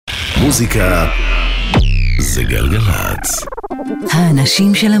המוזיקה זה גלגלצ.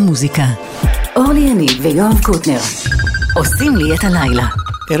 האנשים של המוזיקה, אורלי יאנג ויאנג קוטנר עושים לי את הלילה.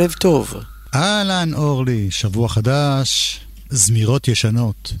 ערב טוב. אהלן אורלי, שבוע חדש, זמירות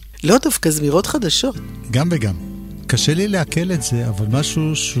ישנות. לא דווקא זמירות חדשות. גם וגם. קשה לי להקל את זה, אבל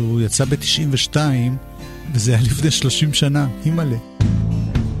משהו שהוא יצא ב-92 וזה היה לפני 30 שנה, הימלא.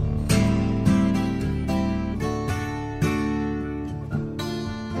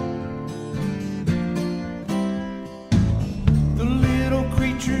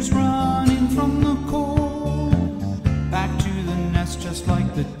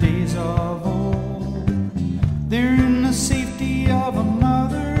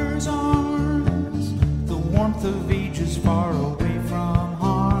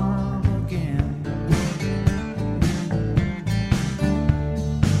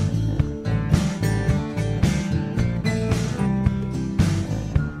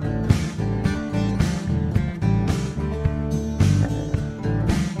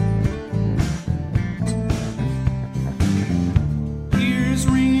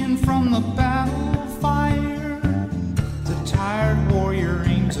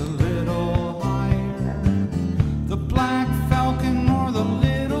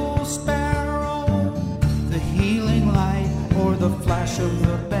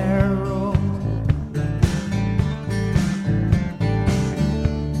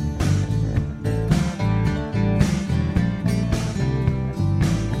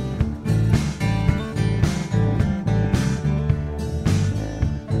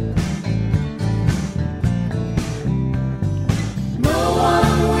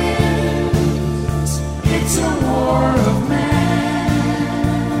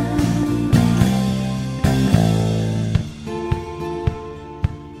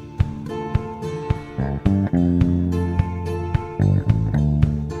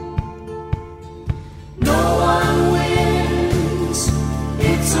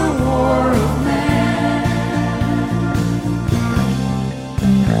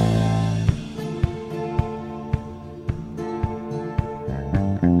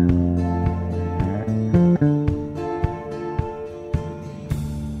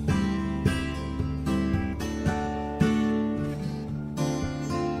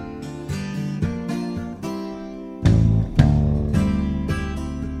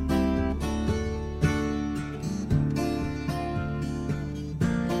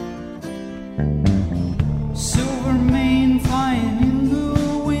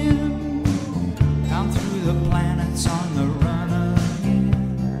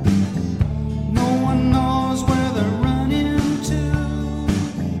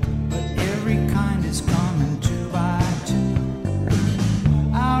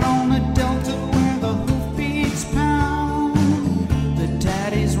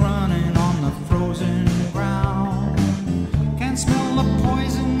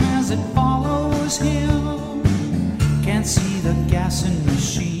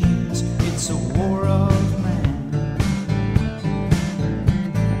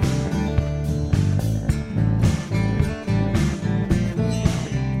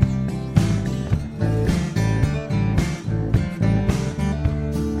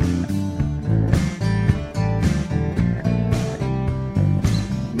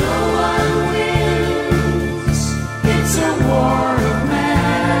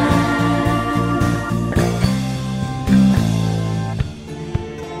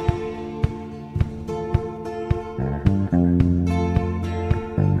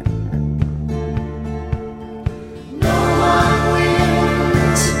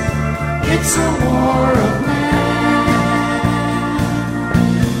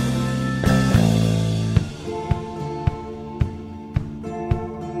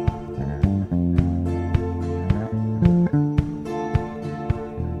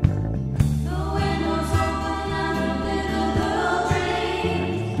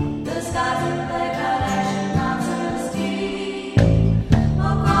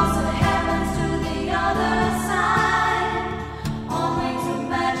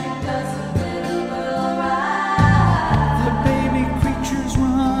 Magic does a little girl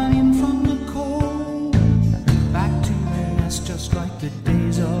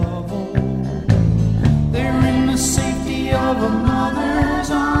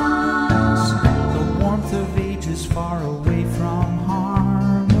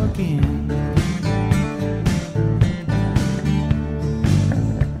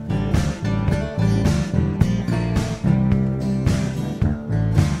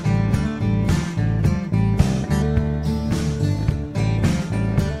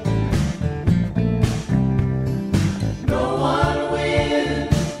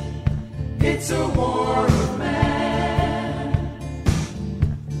It's a war of man.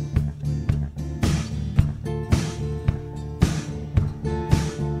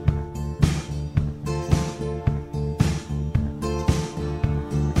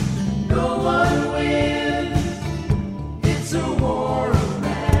 No one wins. It's a war of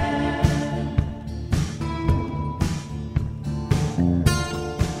man.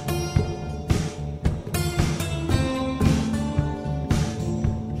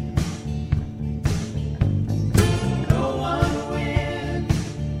 No one wins.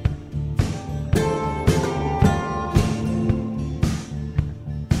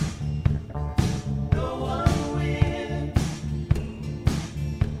 No one wins.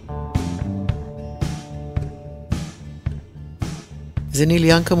 זה ניל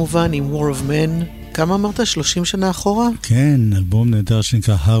יאנג כמובן עם War of Men. כמה אמרת? 30 שנה אחורה? כן, אלבום נהדר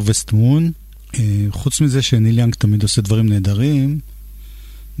שנקרא Harvest Moon. חוץ מזה שניל יאנג תמיד עושה דברים נהדרים,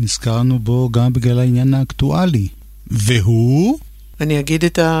 נזכרנו בו גם בגלל העניין האקטואלי. והוא? אני אגיד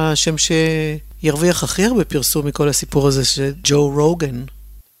את השם שירוויח הכי הרבה פרסום מכל הסיפור הזה, שג'ו רוגן.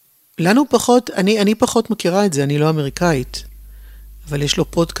 לנו פחות, אני פחות מכירה את זה, אני לא אמריקאית. אבל יש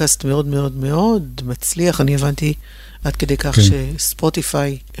לו פודקאסט מאוד מאוד מאוד מצליח, אני הבנתי עד כדי כך כן.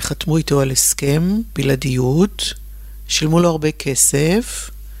 שספוטיפיי חתמו איתו על הסכם בלעדיות, שילמו לו הרבה כסף.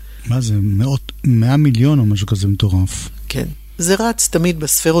 מה זה? 100 מיליון או משהו כזה מטורף. כן. זה רץ תמיד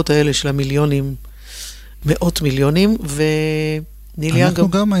בספרות האלה של המיליונים, מאות מיליונים, וניל יאנג... אנחנו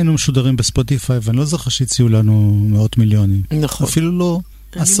גם היינו משודרים בספוטיפיי, ואני לא זוכר שהציעו לנו 100 מיליונים. נכון. אפילו לא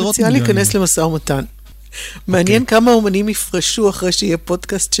אני עשרות מציעה מיליונים. להיכנס למשא ומתן. מעניין כמה אומנים יפרשו אחרי שיהיה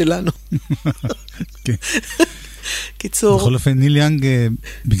פודקאסט שלנו. כן. קיצור, בכל אופן, ניל יאנג,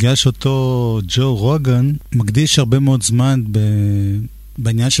 בגלל שאותו ג'ו רוגן, מקדיש הרבה מאוד זמן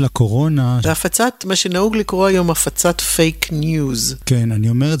בעניין של הקורונה. והפצת, מה שנהוג לקרוא היום, הפצת פייק ניוז. כן, אני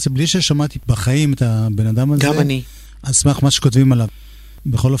אומר את זה בלי ששמעתי בחיים את הבן אדם הזה. גם אני. על סמך מה שכותבים עליו.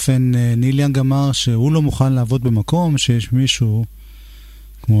 בכל אופן, ניל יאנג אמר שהוא לא מוכן לעבוד במקום שיש מישהו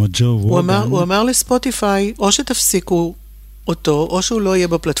כמו ג'ו רוגן. הוא אמר לספוטיפיי, או שתפסיקו אותו, או שהוא לא יהיה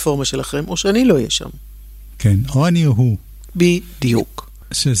בפלטפורמה שלכם, או שאני לא אהיה שם. כן, או אני או הוא. בדיוק.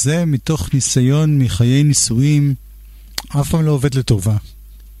 שזה מתוך ניסיון מחיי נישואים, אף פעם לא עובד לטובה.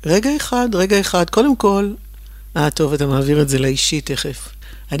 רגע אחד. קודם כל, טוב, אתה מעביר את זה לאישי תכף.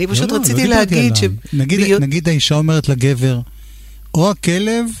 אני פשוט רציתי להגיד ש... נגיד האישה אומרת לגבר, או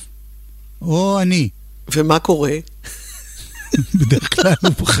הכלב, או אני. ומה קורה? בדרך כלל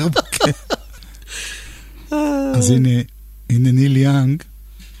הוא בוחר בכלב. אז הנה ניל יאנג,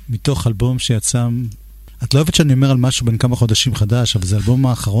 מתוך אלבום שיצא... את לא אוהבת שאני אומר על משהו בין כמה חודשים חדש, אבל זה האלבום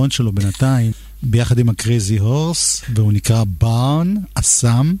האחרון שלו בינתיים, ביחד עם הקרייזי הורס, והוא נקרא בארן,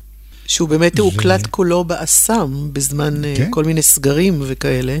 אסם. שהוא באמת הוקלט כולו באסם, בזמן כל מיני סגרים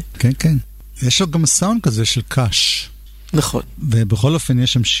וכאלה. כן, כן. יש לו גם סאונד כזה של קש. נכון. ובכל אופן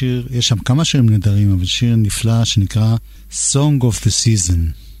יש שם שיר, יש שם כמה שירים נהדרים, אבל שיר נפלא שנקרא Song of the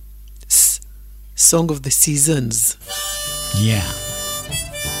Season. Song of the Seasons. Yeah.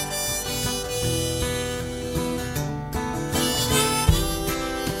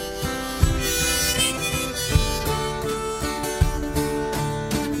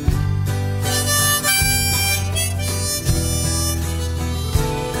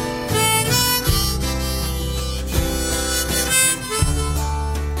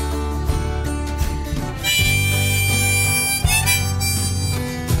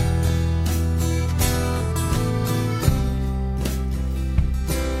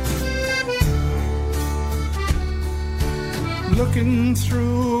 Looking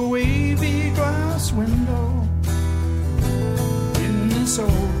through a wavy glass window in this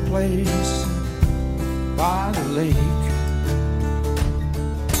old place by the lake,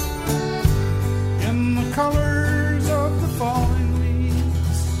 in the colors of the falling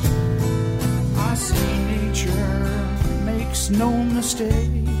leaves, I see nature makes no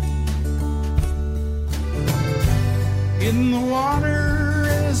mistake. In the water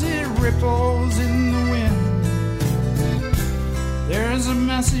as it ripples in the wind, there's a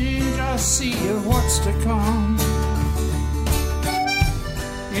message I see of what's to come.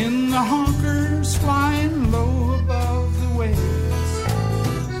 In the honkers flying low above the waves,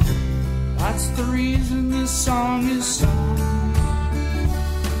 that's the reason this song is sung.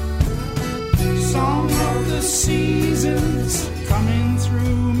 Song of the seasons coming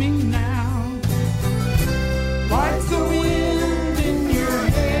through me now, like the wind in your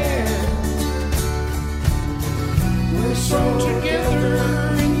hair. We're so together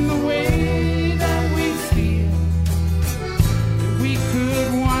in the way that we feel, that we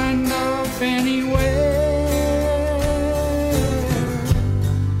could wind up anywhere.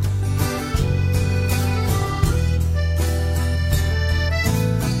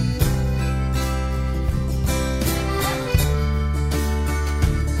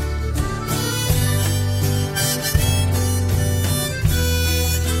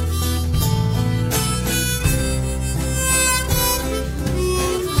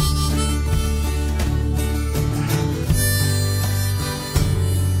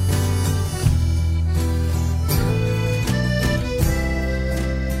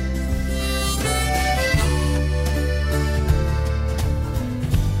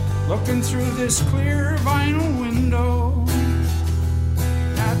 through this clear vinyl window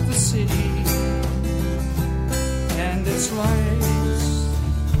at the city and its lights.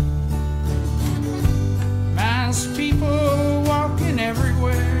 Mass people walking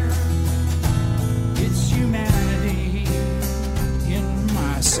everywhere. It's humanity in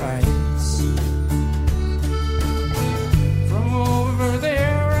my sights. From over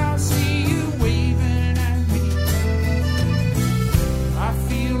there I see you waving at me. I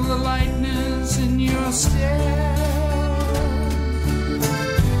feel the lightness in your stare.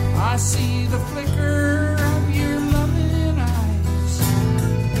 I see the flicker of your loving eyes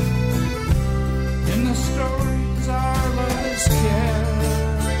in the stories our lovers share.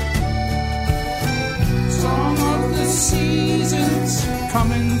 Song of the seasons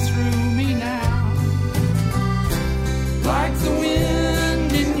coming through me now, like the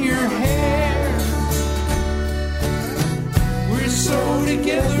wind in your hair. We're so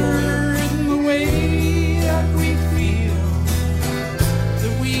together in the way that we feel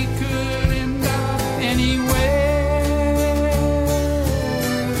that we could end up anywhere.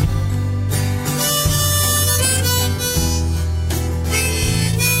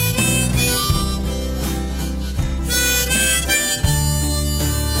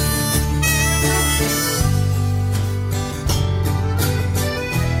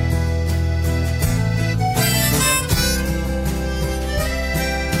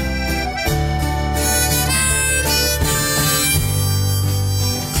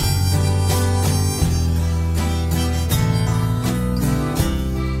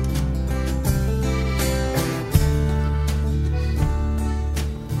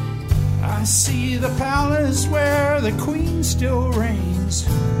 I see the palace where the queen still reigns,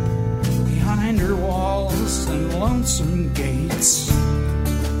 behind her walls and lonesome gates.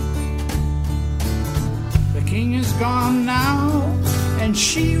 The king is gone now, and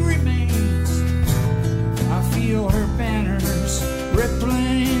she remains. I feel her banners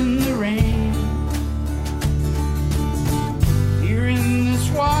rippling in the rain. Here in this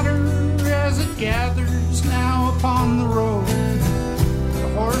water as it gathers now upon the road,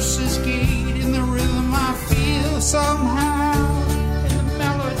 horses gate in the rhythm I feel somehow in the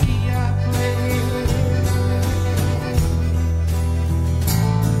melody I play.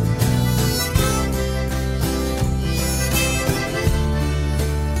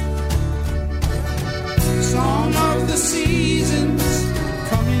 Song of the seasons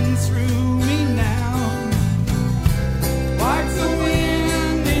coming through me now, like the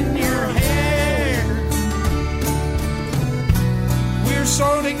wind in your hair. We're so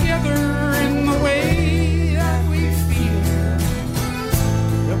together in the way that we feel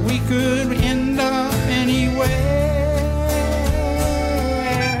that we could end up anywhere.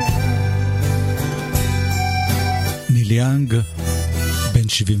 ניל יאנג, בן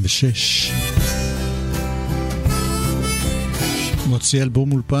 76. מוציא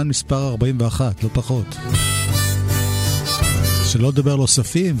אלבום אולפן מספר 41, לא פחות. שלא לדבר על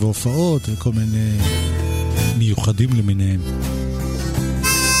אוספים והופעות וכל מיני מיוחדים למיניהם.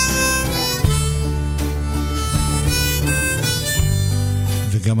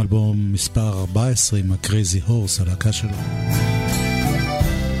 וגם אלבום מספר 14 עם הקרייזי הורס, הלהקה שלו.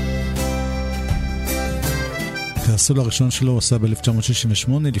 את הסולו הראשון שלו הוא עשה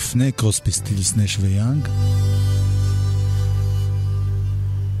ב-1968, לפני קרוסבי, סטילס, נש ויאנג.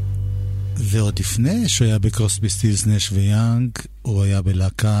 ועוד לפני שהוא היה בקרוסבי, סטילס, נש ויאנג, הוא היה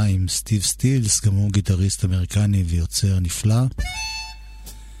בלהקה עם סטיב סטילס, גם הוא גיטריסט אמריקני ויוצר נפלא.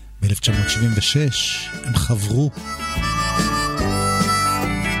 ב-1976 הם חברו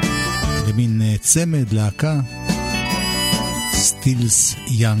למין צמד להקה, סטילס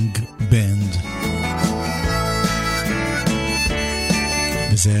יאנג בנד.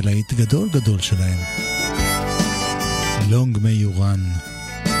 וזה היה להיט גדול גדול שלהם. Long May You Run.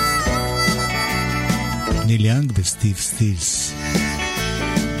 ניל יאנג וסטיב סטילס.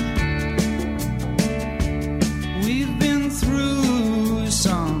 We've been through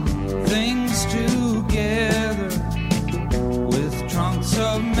some things together, with trunks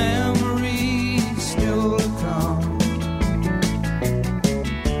of memories still to come.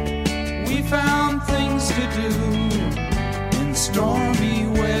 We found things to do in stormy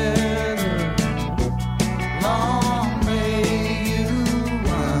weather. Long may you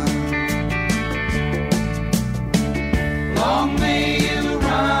run. Long may you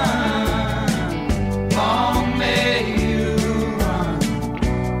run. Long may you run.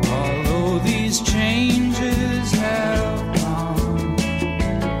 Although these changes have come,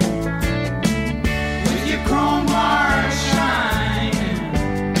 with your chrome heart shining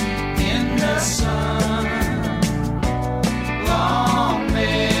in the sun. Long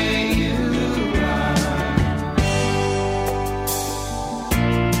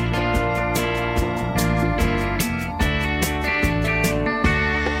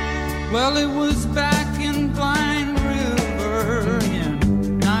Well, it was back in Blind River in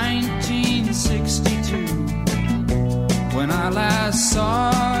 1962 when I last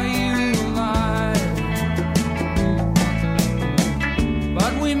saw you alive.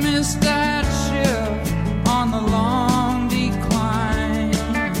 But we missed that ship on the long decline.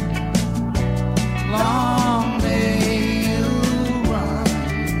 Long may you run.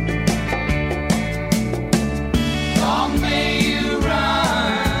 Long may you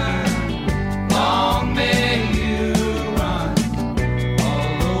run. Long may you run.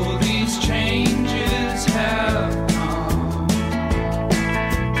 Although these changes have come.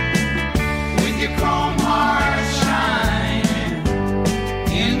 With your chrome heart shining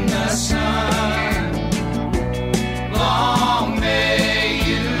in the sun. Long may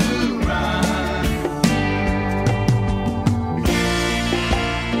you run.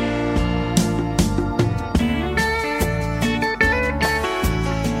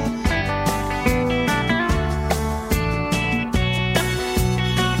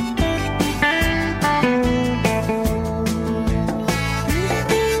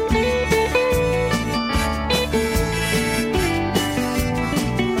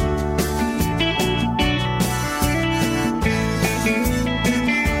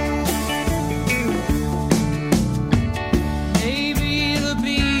 Maybe the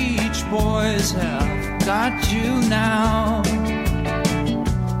Beach Boys have got you now,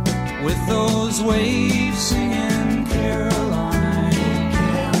 with those waves singing Caroline,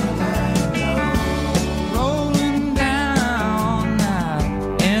 Caroline, rolling down that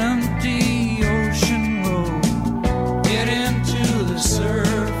empty ocean road. Get into the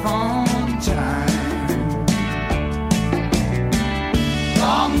surf on time.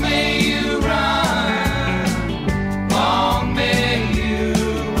 Long may you run. Long may you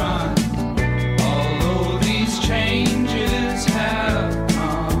run. Although these changes have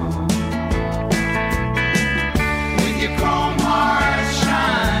come. With your chrome heart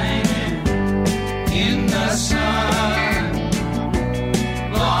shining in the sun.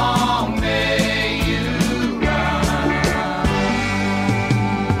 Long may you run.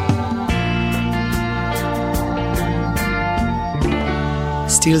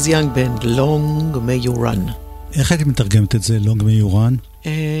 סטילס יאנג בנד, Long May You Run. איך הייתי מתרגמת את זה, לונג מיורן?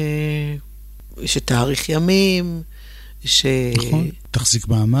 שתאריך ימים, נכון, תחזיק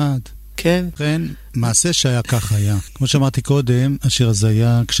מעמד. כן. כן, מעשה שהיה כך היה. כמו שאמרתי קודם, השיר הזה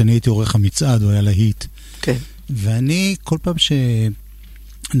היה, כשאני הייתי עורך המצעד, הוא היה להיט. כן. ואני, כל פעם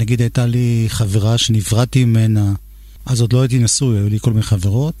נגיד הייתה לי חברה שנבראתי ממנה, אז עוד לא הייתי נשוי, היו לי כל מיני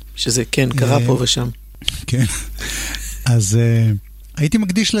חברות. שזה כן, קרה פה ושם. כן. אז הייתי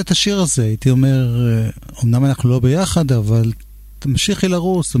מקדיש לה את השיר הזה, הייתי אומר, אמנם אנחנו לא ביחד, אבל תמשיכי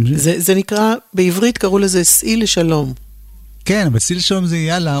לרוס. זה נקרא, בעברית קראו לזה סעי לשלום. כן, אבל סעי לשלום זה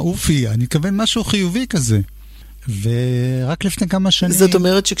יאללה, אופי, אני אכוון משהו חיובי כזה. ורק לפני כמה שנים... זאת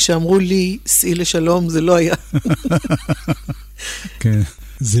אומרת שכשאמרו לי סעי לשלום, זה לא היה. כן,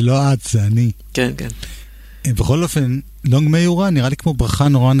 זה לא את, זה אני. כן, כן. בכל אופן, לונג מיורן נראה לי כמו ברכה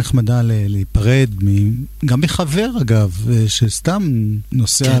נורא נחמדה להיפרד, גם מחבר אגב, שסתם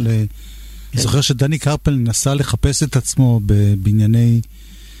נוסע כן. אני זוכר שדני קרפל נסע לחפש את עצמו בענייני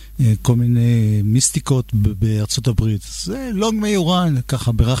כל מיני מיסטיקות בארצות הברית. זה לונג מיורן,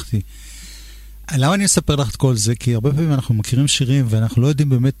 ככה ברכתי. למה אני אספר לך את כל זה? כי הרבה פעמים אנחנו מכירים שירים ואנחנו לא יודעים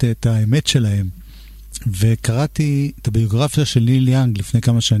באמת את האמת שלהם. וקראתי את הביוגרפיה של ניל יאנג לפני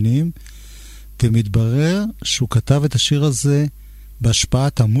כמה שנים, ומתברר שהוא כתב את השיר הזה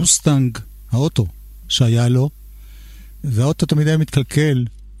בהשפעת המוסטנג, האוטו שהיה לו, והאוטו תמיד היה מתקלקל,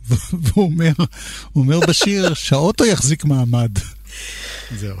 והוא אומר בשיר שהאוטו יחזיק מעמד.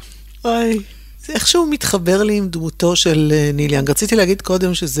 זהו. אוי, זה איכשהו מתחבר לי עם דמותו של ניל יאנג. רציתי להגיד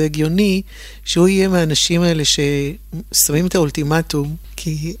קודם שזה הגיוני שהוא יהיה מהאנשים האלה ששמים את האולטימטום,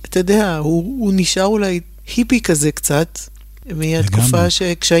 כי אתה יודע, הוא נשאר אולי היפי כזה קצת, מהתקופה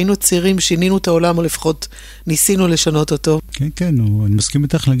שכשהיינו צעירים שינינו את העולם, או לפחות ניסינו לשנות אותו. כן, כן, אני מסכים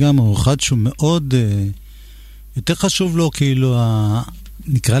איתך לגמרי, הוא אחד שהוא מאוד, יותר חשוב לו כאילו,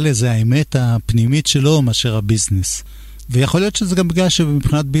 נקרא לזה האמת הפנימית שלו מאשר הביזנס. ויכול להיות שזה גם בגלל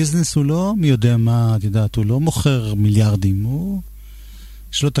שמבחינת ביזנס הוא לא מי יודע מה, את יודעת, הוא לא מוכר מיליארדים,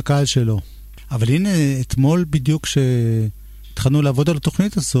 יש לו את הקהל שלו. אבל הנה, אתמול בדיוק שהתחלנו לעבוד על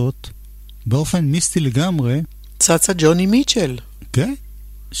התוכנית הזאת, באופן מיסטי לגמרי, צצה ג'וני מיטשל. כן,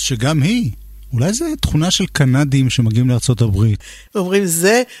 שגם היא. אולי זו תכונה של קנדים שמגיעים לארצות הברית. אומרים,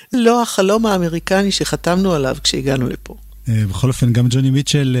 זה לא החלום האמריקני שחתמנו עליו כשהגענו לפה. בכל אופן, גם ג'וני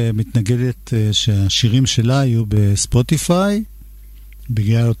מיטשל מתנגדת שהשירים שלה יהיו בספוטיפיי,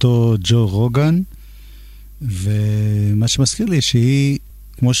 בגלל אותו ג'ו רוגן, ומה שמזכיר לי שהיא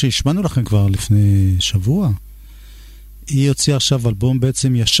כמו שהשמענו לכם כבר לפני שבוע, היא הוציאה עכשיו אלבום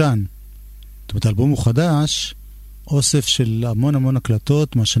בעצם ישן. זאת אומרת, האלבום הוא חדש, אוסף של המון המון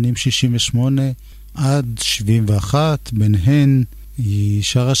הקלטות מהשנים 68 עד 71, ביניהן היא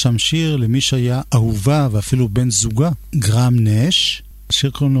שרה שם שיר למי שהיה אהובה ואפילו בן זוגה, גרם נש.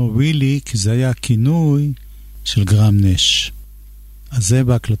 השיר קוראים לו ווילי, כי זה היה הכינוי של גרם נש. אז זה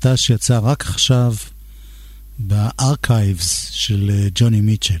בהקלטה שיצאה רק עכשיו בארכייבס של ג'וני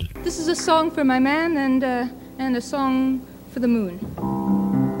מיטשל. This is a song for my man and a song for the moon.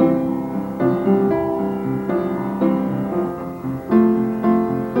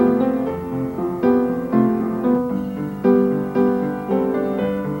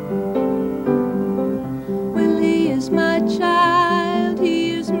 Well, he is my child, he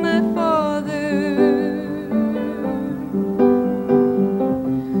is my father.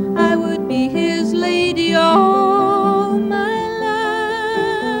 I would be his lady all my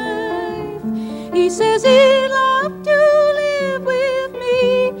life. He says he'd love to live with me,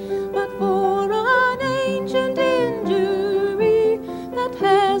 but for an ancient injury that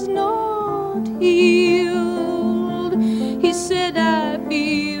has not healed. He said I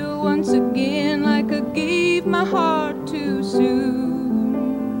feel once again like I gave my heart too soon.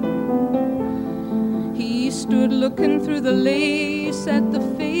 He stood looking through the lace at the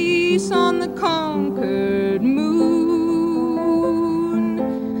face on the conquered moon,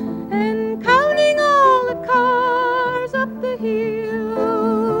 and counting all the cars up the hill,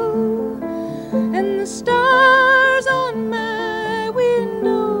 and the stars on my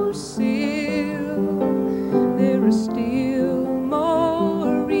windowsill. There are still more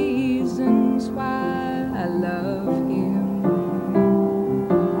reasons why I love him.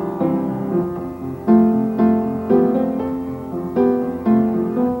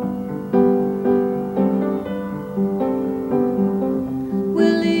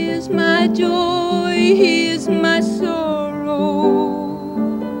 Well, he is my joy, he is my sorrow.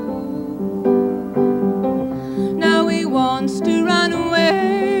 Now he wants to run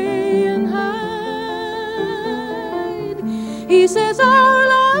away and hide. He says our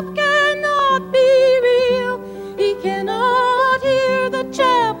love cannot be real. He cannot hear the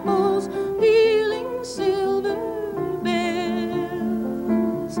chapels pealing silver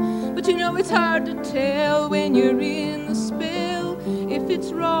bells. But you know it's hard to tell when you're in the spell if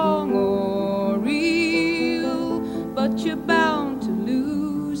it's wrong or real. But you're bound to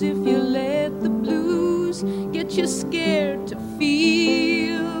lose if you let the blues get you scared to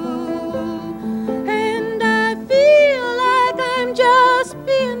feel. And I feel like I'm just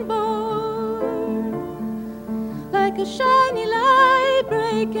being born, like a shiny light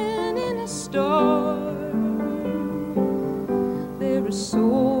breaking in a storm. There are so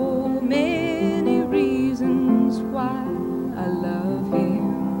many reasons why I love him.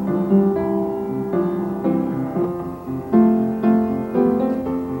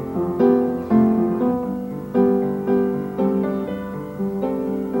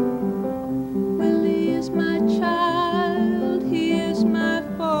 Well, he is my child, he is my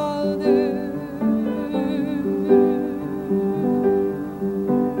father.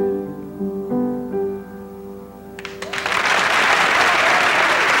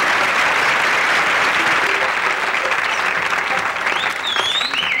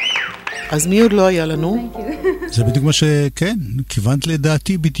 אז מי עוד לא היה לנו? זה בדיוק מה שכן, כיוונת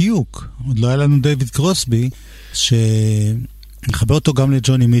לדעתי בדיוק. עוד לא היה לנו דיוויד קרוסבי, שנחבר אותו גם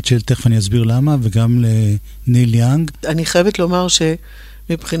לג'וני מיטשל, תכף אני אסביר למה, וגם לניל יאנג. אני חייבת לומר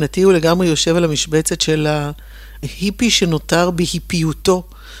שמבחינתי הוא לגמרי יושב על המשבצת של ההיפי שנותר בהיפיותו.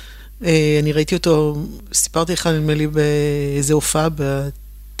 אני ראיתי אותו, סיפרתי לך נדמה לי באיזה הופעה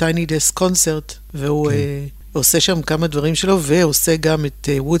בטייני דסק קונצרט, והוא עושה שם כמה דברים שלו, ועושה גם את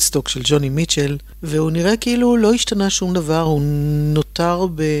וודסטוק של ג'וני מיטשל, והוא נראה כאילו לא השתנה שום דבר, הוא נותר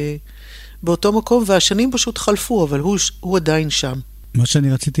באותו מקום, והשנים פשוט חלפו, אבל הוא עדיין שם. מה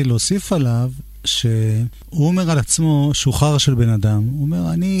שאני רציתי להוסיף עליו, שהוא אומר על עצמו שהוא חרא של בן אדם. הוא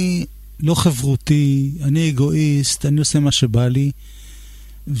אומר, אני לא חברותי, אני אגואיסט, אני עושה מה שבא לי,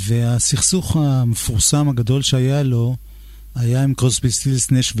 והסכסוך המפורסם הגדול שהיה לו, היה עם קרוסבי,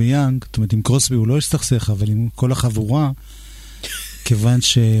 סטילס, נש ויאנג. זאת אומרת, עם קרוסבי הוא לא הסתכסך, אבל עם כל החבורה, כיוון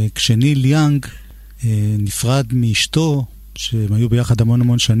שכשניל יאנג נפרד מאשתו, שהם היו ביחד המון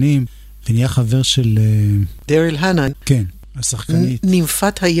המון שנים, ונהיה חבר של דריל הנה. כן, השחקנית.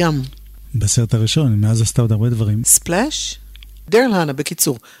 נמפת הים. בסרט הראשון, מאז עשתה עוד הרבה דברים. ספלאש? דריל הנה,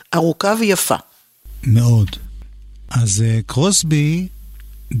 בקיצור. ארוכה ויפה. מאוד. אז קרוסבי,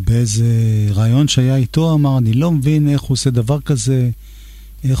 באיזה רעיון שהיה איתו, אמר, אני לא מבין איך הוא עושה דבר כזה,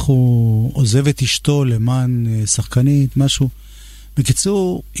 איך הוא עוזב את אשתו למען שחקנית, משהו.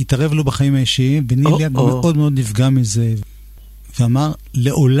 בקיצור, התערב לו בחיים האישיים, וניל יאנג מאוד מאוד נפגע מזה, ואמר,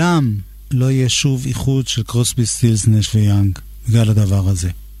 לעולם לא יהיה שוב איחוד של קרוסבי, סטילס, נש ויאנג, בגלל הדבר הזה.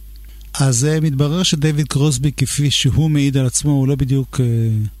 אז מתברר שדייוויד קרוסבי, כפי שהוא מעיד על עצמו, הוא לא בדיוק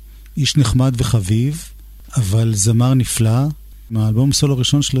איש נחמד וחביב, אבל זמר נפלא. האלבום סולו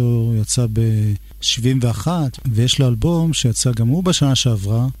הראשון שלו יצא ב-71, ויש לו אלבום שיצא גם הוא בשנה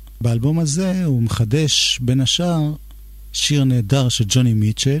שעברה. באלבום הזה הוא מחדש בין השאר שיר נהדר של ג'וני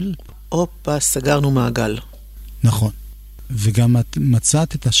מיטשל. אופה, סגרנו מעגל. נכון. וגם את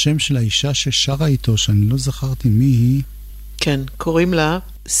מצאת את השם של האישה ששרה איתו, שאני לא זכרתי מי היא. כן, קוראים לה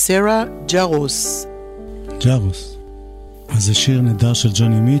סרה ג'רוס. ג'רוס. אז זה שיר נהדר של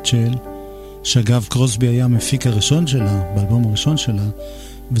ג'וני מיטשל, שאגב קרוסבי היה המפיק הראשון שלה, באלבום הראשון שלה,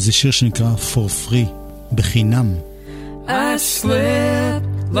 וזה שיר שנקרא For Free, בחינם. I slept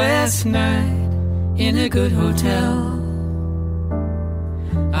last night in a good hotel.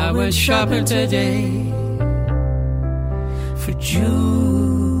 I went shopping today for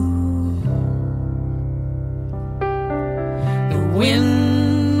June. The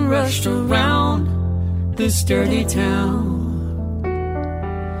wind rushed around this dirty town,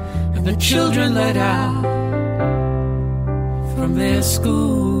 and the children let out from their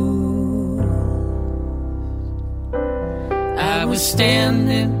school. I was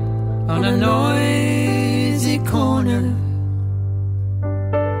standing on a noisy corner,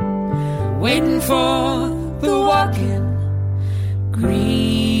 waiting for the walking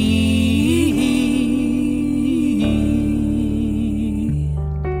green.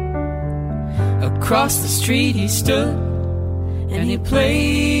 Across the street he stood, and he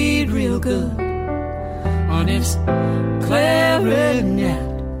played real good on his clarinet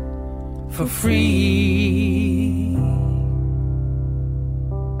for free.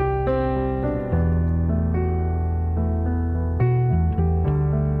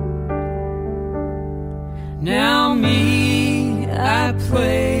 Now me, I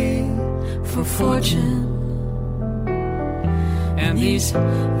play for fortune, and these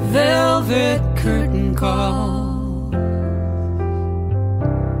velvet curtain calls.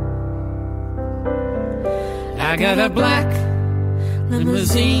 I got a black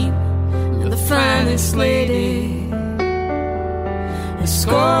limousine and the finest lady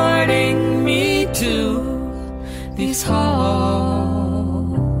escorting me to these halls.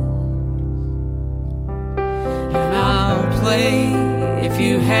 And I'll play if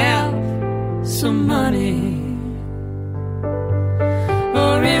you have some money,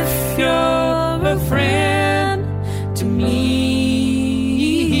 or if you're a friend to me.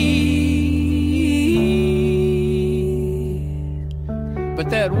 But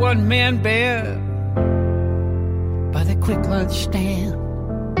that one-man band by the quick lunch stand,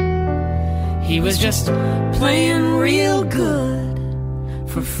 he was just playing real good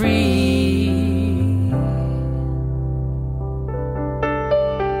for free.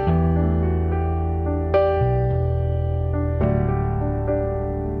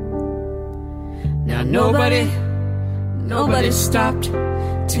 Now nobody stopped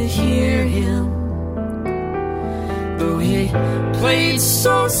to hear him, though he played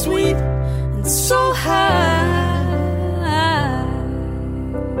so sweet and so high.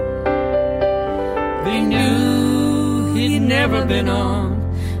 They knew he'd never been on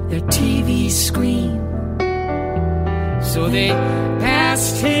their TV screen, so they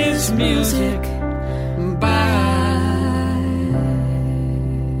passed his music by.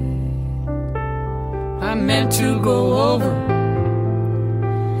 I meant to go over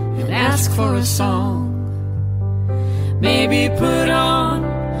and ask for a song, maybe put on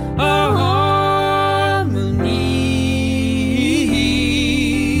a harmony.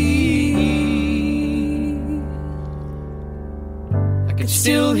 I could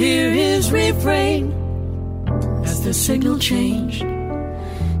still hear his refrain as the signal changed.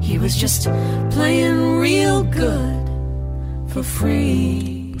 He was just playing real good for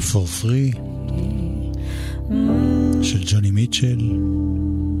free. For free. של ג'וני מיטשל,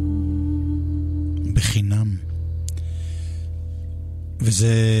 בחינם.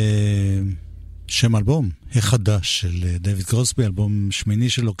 וזה שם אלבום החדש של דייוויד קרוסבי, אלבום שמיני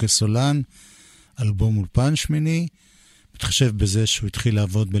שלו כסולן, אלבום אולפן שמיני. מתחשב בזה שהוא התחיל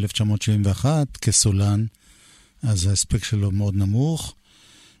לעבוד ב-1971 כסולן, אז ההספק שלו מאוד נמוך,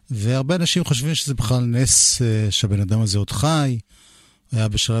 והרבה אנשים חושבים שזה בכלל נס שהבן אדם הזה עוד חי. היה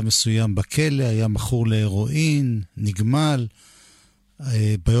בשלב מסוים בכלא, היה מכור להירואין, נגמל.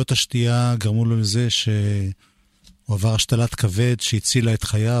 בעיות השתייה גרמו לו לזה שהוא עבר השתלת כבד שהצילה את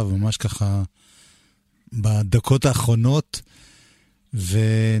חייו, ממש ככה בדקות האחרונות.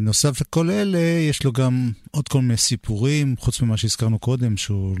 ונוסף לכל אלה, יש לו גם עוד כל מיני סיפורים, חוץ ממה שהזכרנו קודם,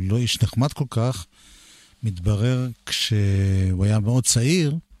 שהוא לא איש נחמד כל כך. מתברר כשהוא היה מאוד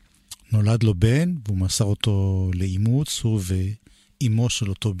צעיר, נולד לו בן, והוא מסר אותו לאימוץ, הוא ואימו של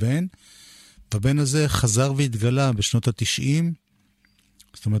אותו בן, והבן הזה חזר והתגלה בשנות ה-90,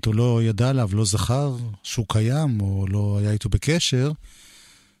 זאת אומרת, הוא לא ידע עליו, לא זכר שהוא קיים, או לא היה איתו בקשר.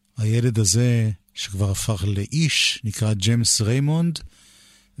 הילד הזה, שכבר הפך לאיש, נקרא ג'יימס ריימונד,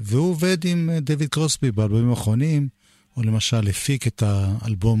 והוא עובד עם דויד קרוסבי באלבומים האחרונים, או למשל הפיק את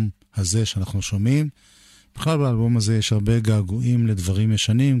האלבום הזה שאנחנו שומעים. בכלל באלבום הזה יש הרבה געגועים לדברים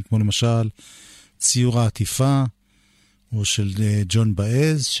ישנים, כמו למשל ציור העטיפה, או של ג'ון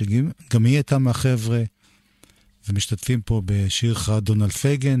באז, שגם היא הייתה מהחבר'ה, ומשתתפים פה בשיר אחד דונלד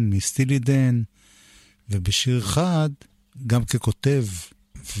פייגן מסטילי דן, ובשיר אחד גם ככותב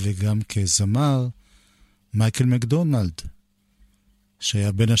וגם כזמר מייקל מקדונלד,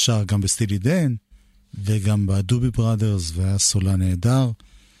 שהיה בין השאר גם בסטילי דן וגם בדובי בראדרס, והיה סולן נהדר.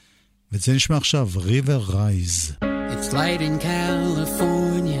 ואת זה נשמע עכשיו, River Rise. It's light in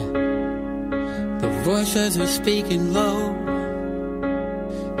California. The voices are speaking low,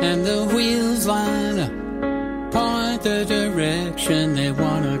 and the wheels line up, point the direction they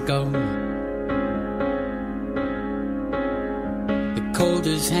want to go. The cold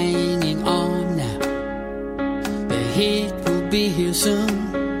is hanging on now. The heat will be here soon,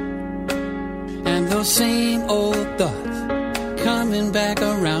 and those same old thoughts coming back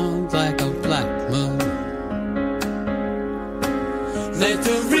around like a black moon. Let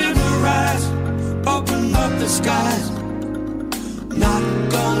the river rise, open up the skies, not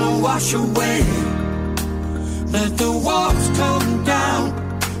gonna wash away. Let the walls come down,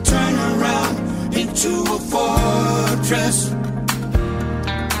 turn around into a fortress.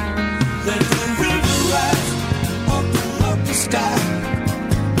 Let the river rise, open up the sky,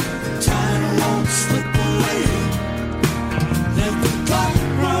 time won't slip away. Let the clock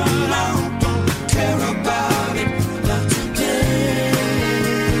run out, don't care about it, not today.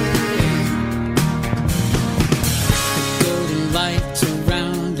 The golden light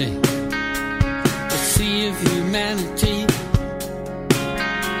surrounding the sea of humanity,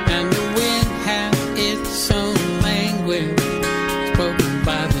 and the wind has its own language spoken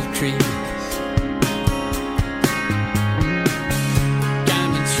by the trees.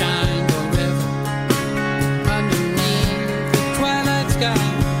 Diamonds shine forever underneath the twilight sky.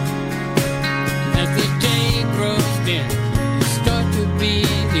 As the day grows dim, you start to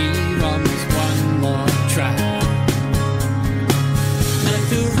believe on this one more try. Let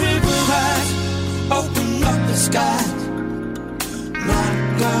the river rise, open up the sky, not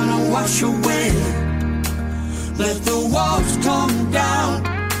gonna wash away. Let the walls come down,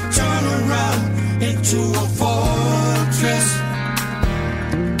 turn around into a fortress.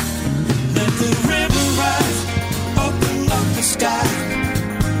 Let the river rise, open up the sky,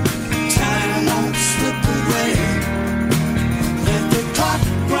 time won't slip away. Let the clock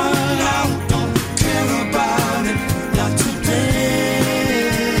run out, don't care about it, not today.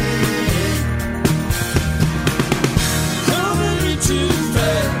 Coming into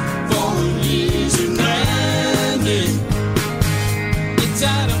bed for an easy landing. It's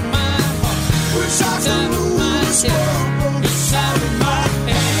out of my heart, Wish I it's could out of my lose head, one, it's out of my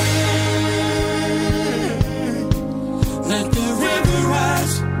hand. Let the river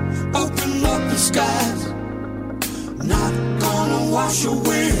rise, open up the skies, not gonna wash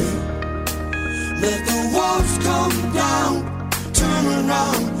away. Let the walls come down, turn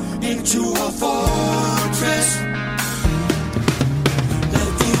around into a fortress. Let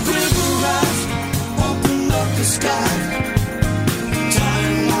the river rise, open up the sky,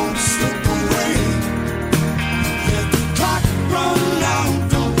 time won't slip away. Let the clock run out,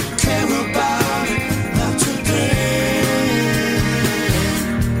 don't care about it, not today.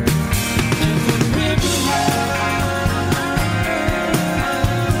 Let the river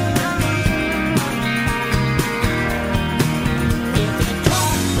let the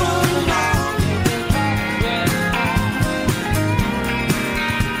clock run out.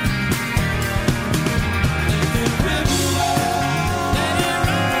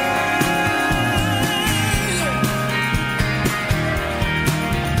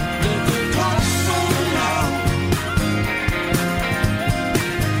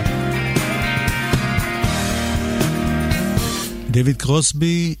 דויד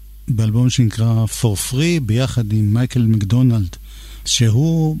קרוסבי באלבום שנקרא For Free ביחד עם מייקל מקדונלד,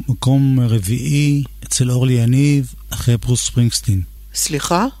 שהוא מקום רביעי אצל אורלי יניב אחרי ברוס ספרינגסטין.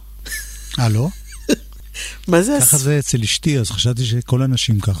 סליחה? לא? מה זה? ככה זה אצל אשתי, אז חשבתי שכל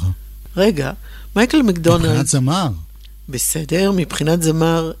אנשים ככה. רגע, מייקל מקדונלד... מבחינת זמר. בסדר, מבחינת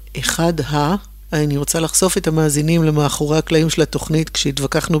זמר אחד אני רוצה לחשוף את המאזינים למאחורי הקלעים של התוכנית,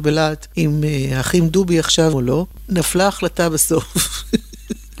 כשהתווכחנו בלהט עם האחים דובי עכשיו או לא, נפלה החלטה בסוף.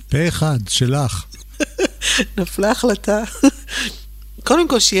 פה אחד, שלך. נפלה החלטה. קודם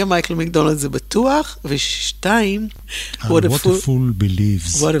כל שיהיה מייקל מקדונלד זה בטוח, ושתיים, What a fool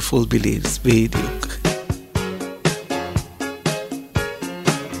believes. What a fool believes, בדיוק.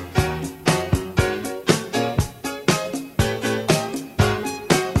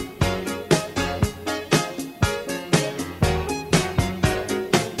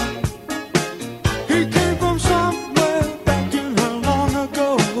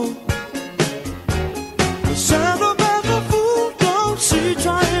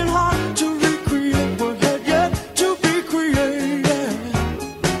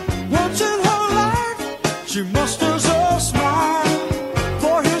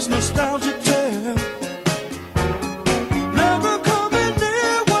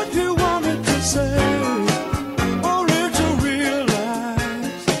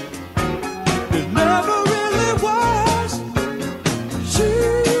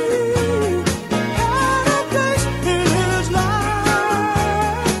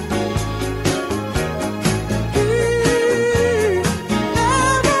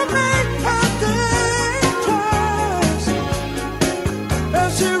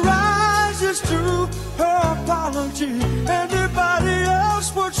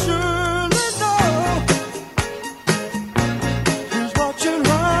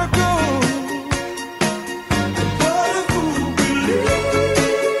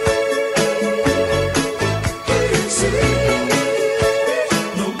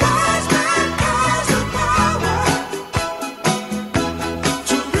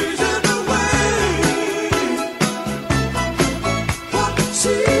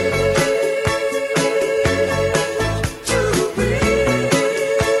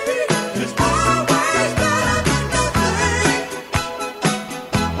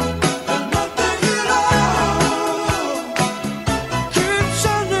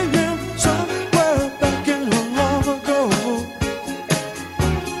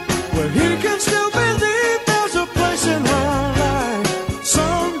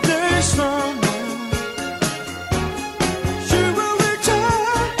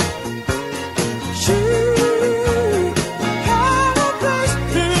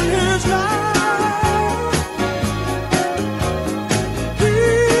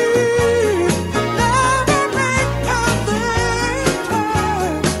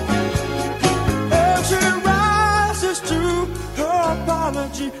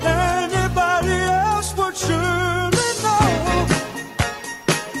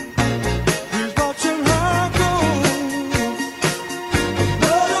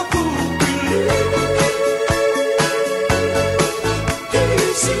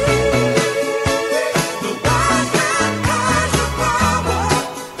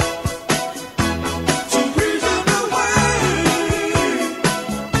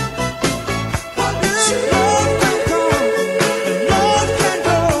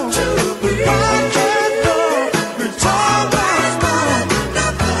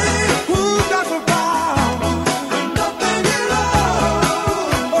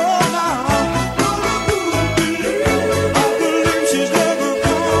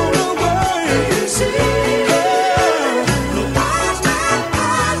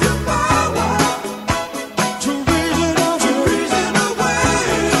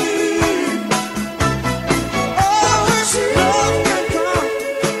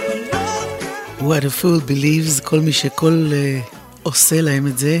 What a fool believes, כל מי שכל עושה להם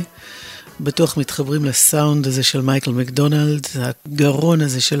את זה, בטוח מתחברים לסאונד הזה של מייקל מקדונלד, הגרון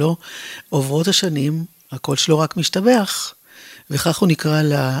הזה שלו. עוברות השנים, הקול שלו רק משתבח, וכך הוא נקרא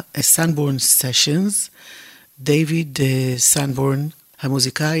ל-Sanborn Sessions. דיוויד סנבורן,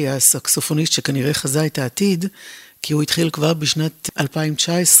 המוזיקאי, הסקסופוניסט שכנראה חזה את העתיד, כי הוא התחיל כבר בשנת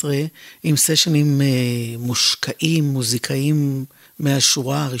 2019 עם סשנים מושקעים, מוזיקאים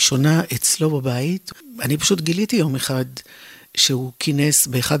מהשורה הראשונה אצלו בבית. אני פשוט גיליתי יום אחד שהוא כינס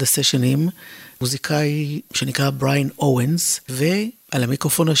באחד הסשנים מוזיקאי שנקרא בריין אוונס, ועל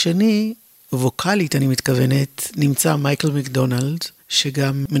המיקרופון השני, ווקלית אני מתכוונת, נמצא מייקל מקדונלד,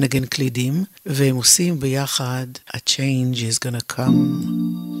 שגם מנגן קלידים, והם עושים ביחד A Change is Gonna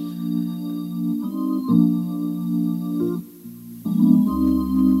Come.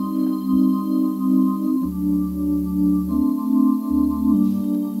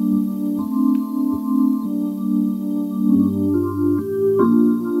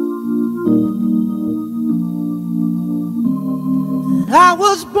 I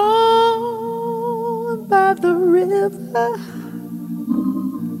was born by of the river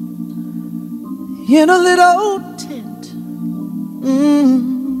in a little tent.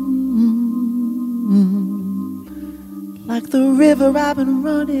 Like the river I've been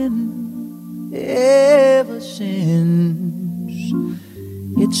running ever since.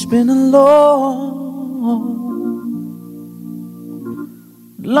 It's been a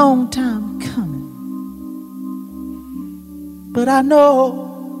long time coming, but I know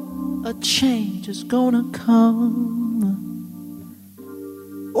a change is gonna come.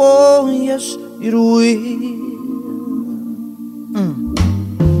 Oh yes, it will.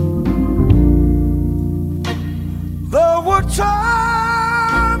 There were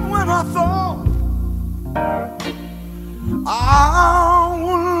times when I thought I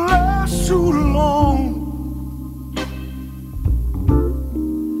would last too long.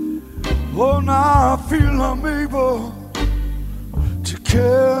 Oh, now I feel I'm able to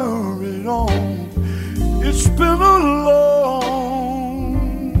carry it on. It's been a long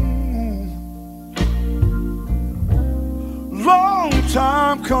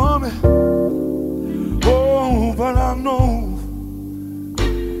time coming. Oh, but I know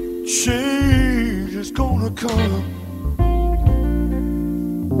change is gonna come.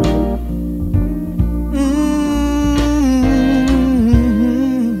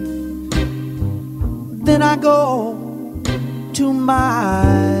 Then I go to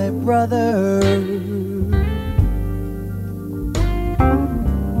my brother,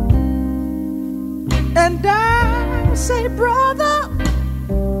 and I say, brother,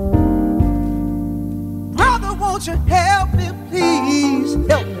 won't you help me, please?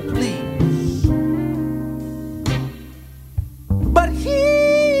 Help me, please. But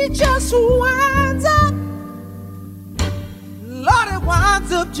he just winds up, Lord, it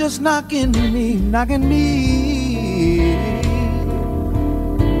winds up just knocking me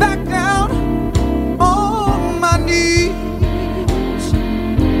back down on my knees.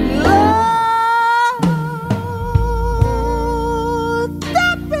 Lord,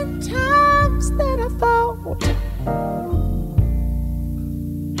 there've been times that I thought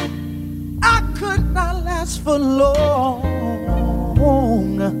I could not last for long,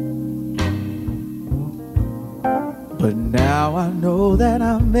 but now I know that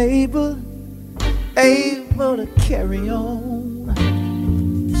I'm able to carry on.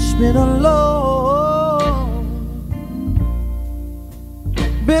 It's been a long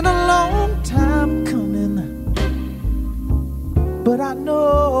time coming, but I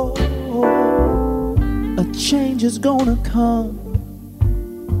know a change is gonna come.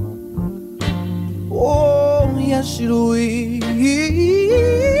 Oh, yes, it will.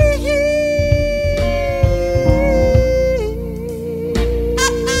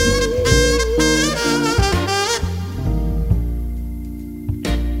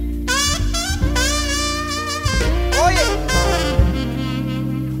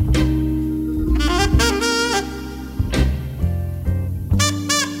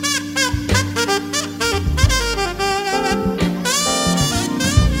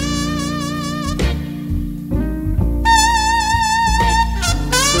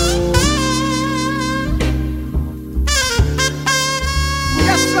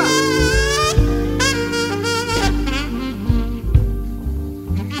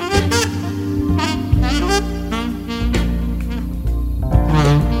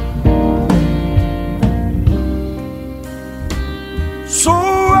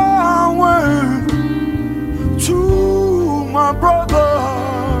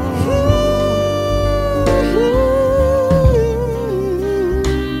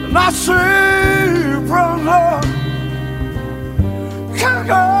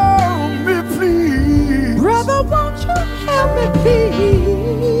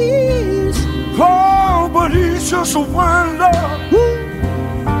 Just wind up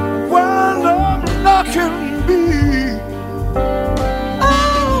knocking me.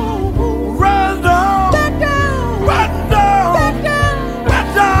 Oh, right down, right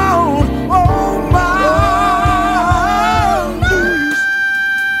down on my knees.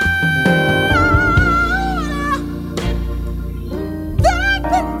 There've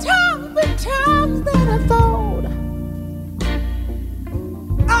been times that I thought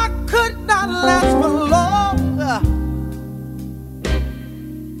I could not last for long.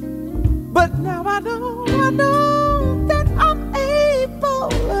 But now I know that I'm able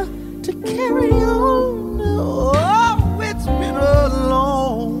to carry on. Oh, it's been a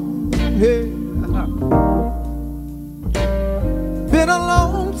long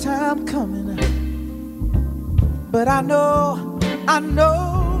time coming. But I know a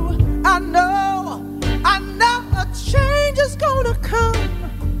change is gonna come.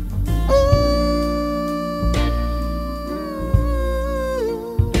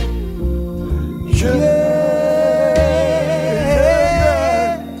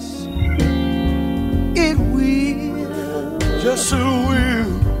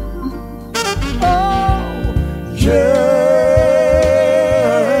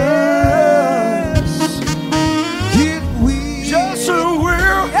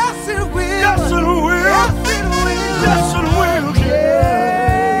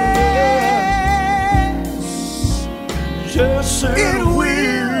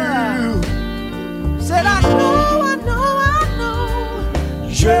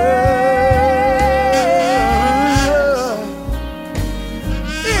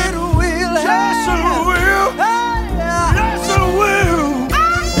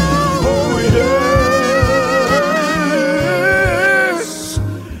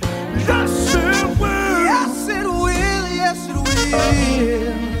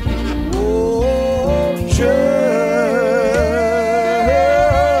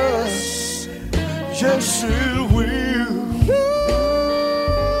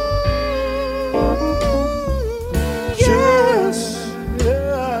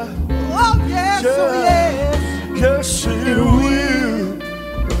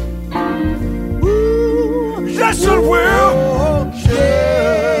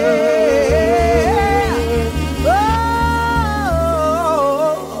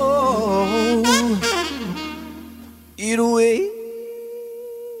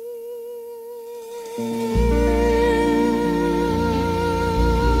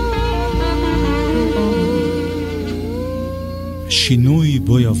 שינוי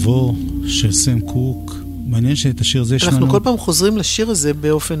בו יבוא של סם קוק. מעניין שאת השיר הזה יש לנו... אנחנו כל פעם חוזרים לשיר הזה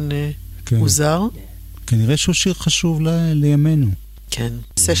באופן מוזר. כנראה שהוא שיר חשוב לימינו. כן.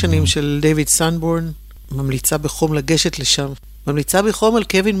 סשנים של דיוויד סנבורן, ממליצה בחום לגשת לשם. ממליצה בחום על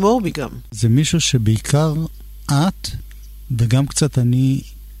קווין מורבי גם. זה מישהו שבעיקר את, וגם קצת אני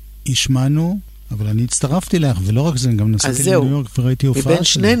השמענו, אבל אני הצטרפתי לך, ולא רק זה, גם נסעתי לניו יורק וראיתי הופעה.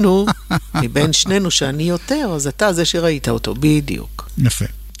 מבין שנינו שאני יותר, אז אתה זה שראית אותו, בדיוק. יפה.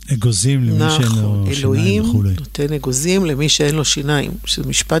 אגוזים למי שאין לו שיניים וכו'. אלוהים נותן אגוזים למי שאין לו שיניים, שזה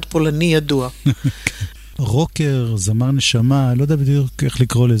משפט פולני ידוע. רוקר, זמר נשמה, לא יודע בדיוק איך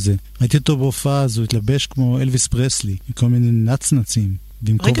לקרוא לזה. ראיתי אותו בהופעה, אז הוא התלבש כמו אלוויס פרסלי, כל מיני נצנצים.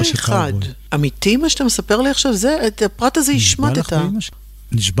 רגע אחד, אמיתי מה שאתה מספר לי עכשיו, את הפרט הזה השמטת.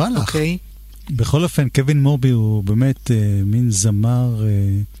 נשבע לך. אוקיי. בכל אופן, קווין מורבי הוא באמת מין זמר...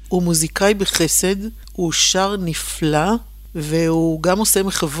 הוא מוזיקאי בחסד, הוא שר נפלא, והוא גם עושה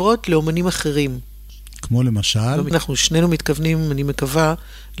מחברות לאומנים אחרים. כמו למשל? אנחנו שנינו מתכוונים, אני מקווה,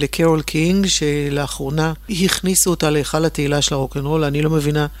 לקרול קינג, שלאחרונה הכניסו אותה להיכל התהילה של הרוקנרול. אני לא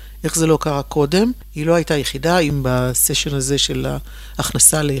מבינה איך זה לא קרה קודם. היא לא הייתה יחידה, אם בסשן הזה של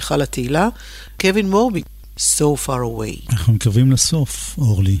ההכנסה להיכל התהילה. קווין מורבי, So Far Away. אנחנו מקווים לסוף,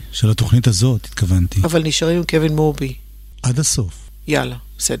 אורלי, של התוכנית הזאת, התכוונתי. אבל נשארים עם קווין מורבי. עד הסוף. יאללה,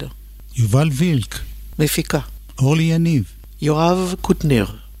 בסדר. יובל וילק. מפיקה. אורלי יניב. יואב קוטנר.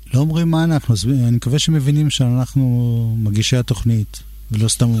 לא אומרים מה אנחנו, אני מקווה שמבינים שאנחנו מגישי התוכנית, ולא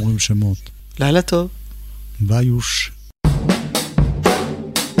סתם אומרים שמות. לילה טוב. ביוש.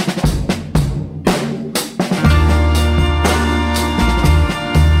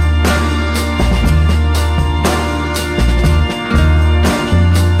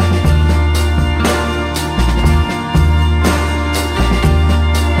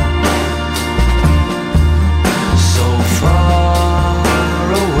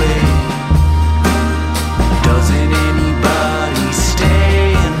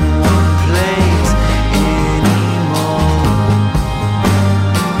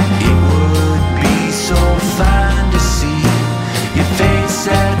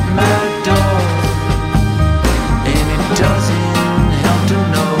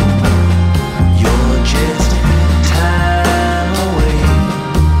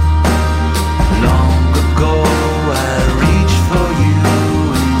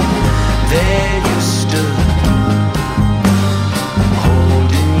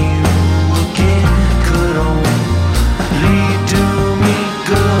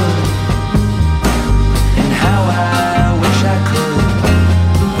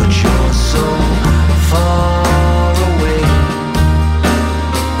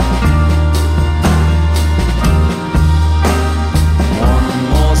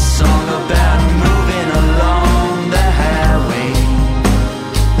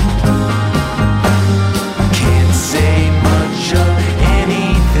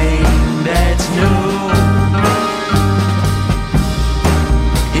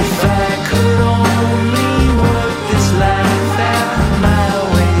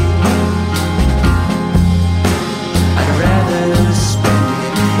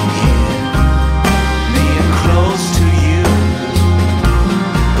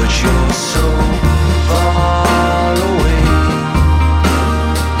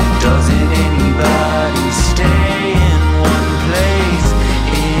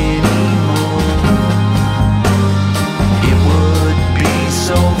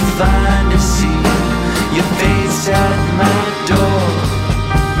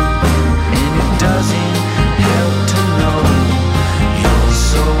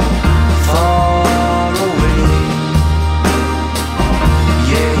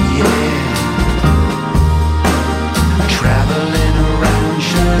 Yeah.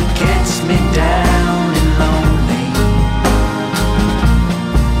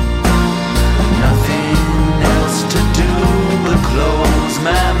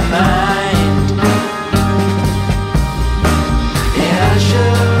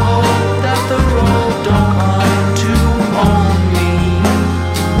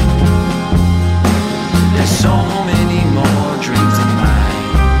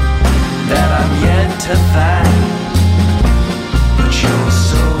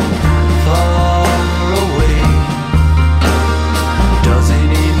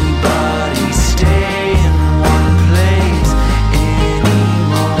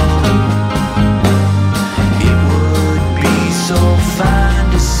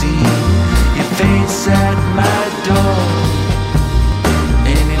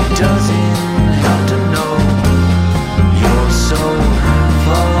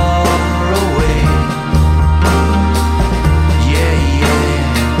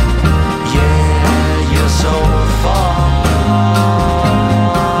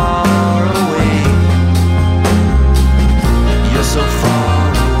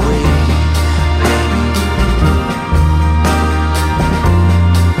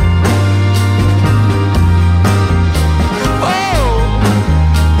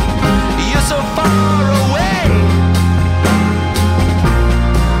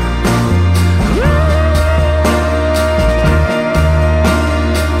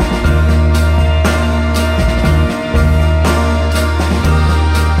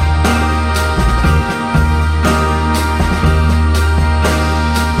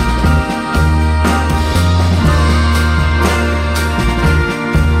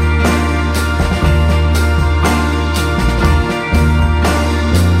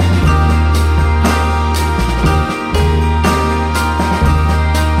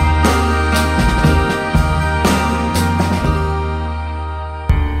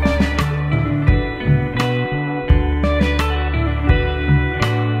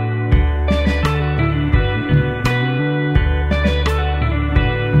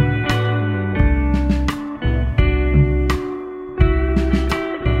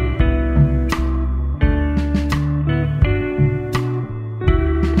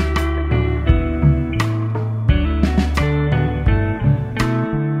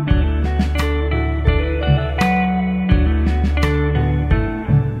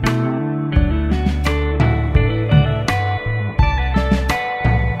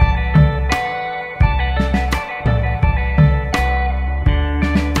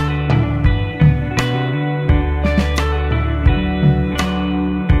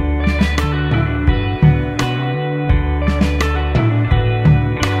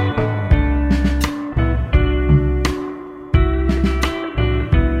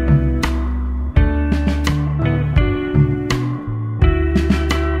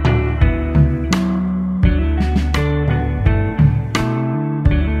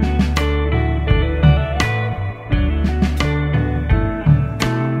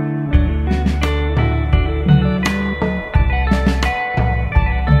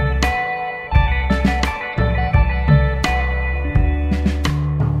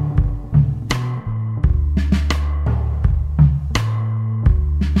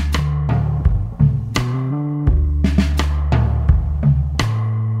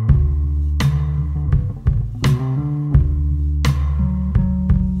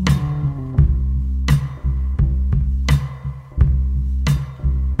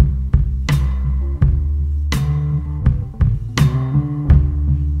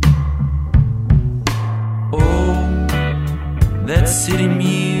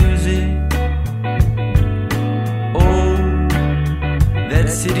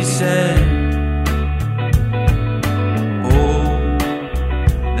 city said, oh,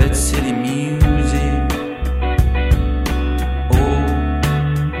 that city music, oh,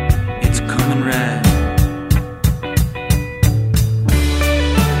 it's coming right.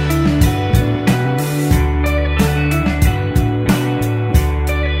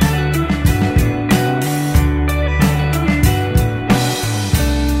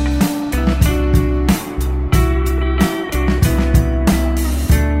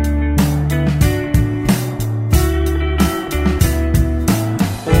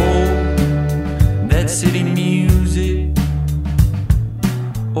 City music,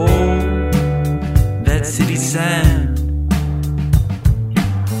 oh, that city sound,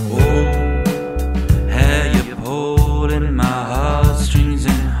 oh, how you pulling my heartstrings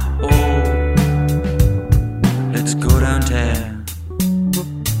and oh, let's go downtown.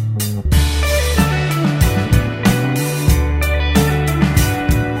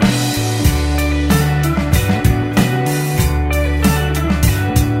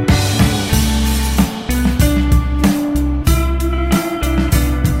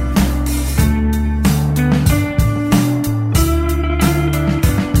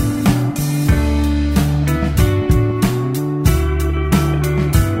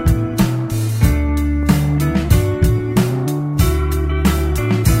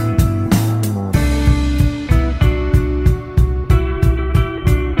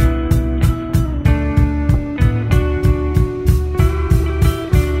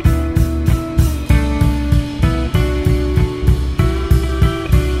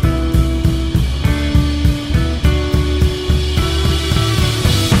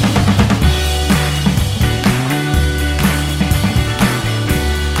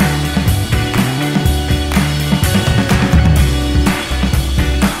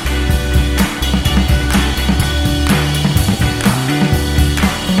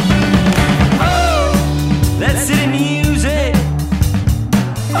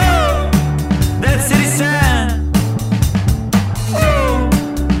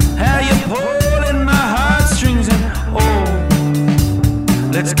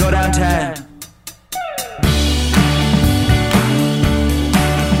 Let's go downtown.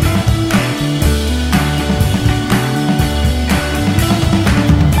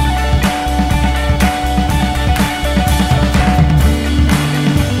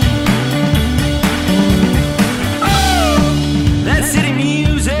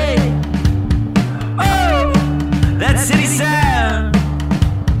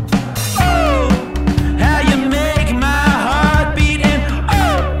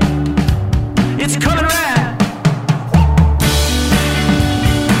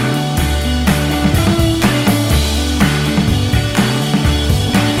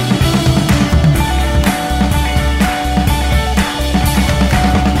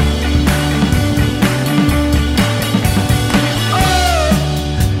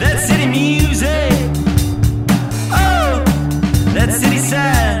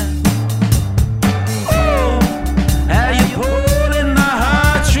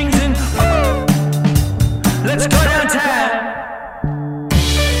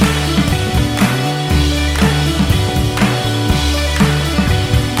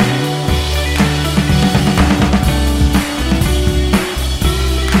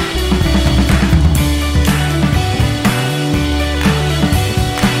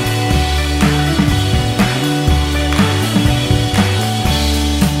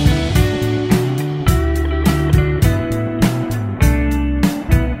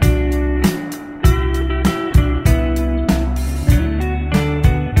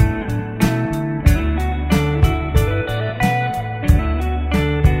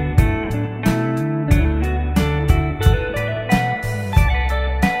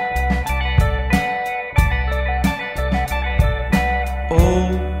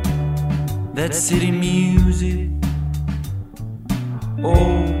 That city music,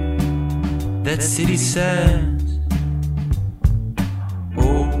 oh, that city sounds,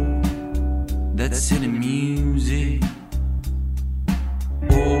 oh, that city music,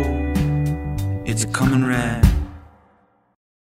 oh, it's coming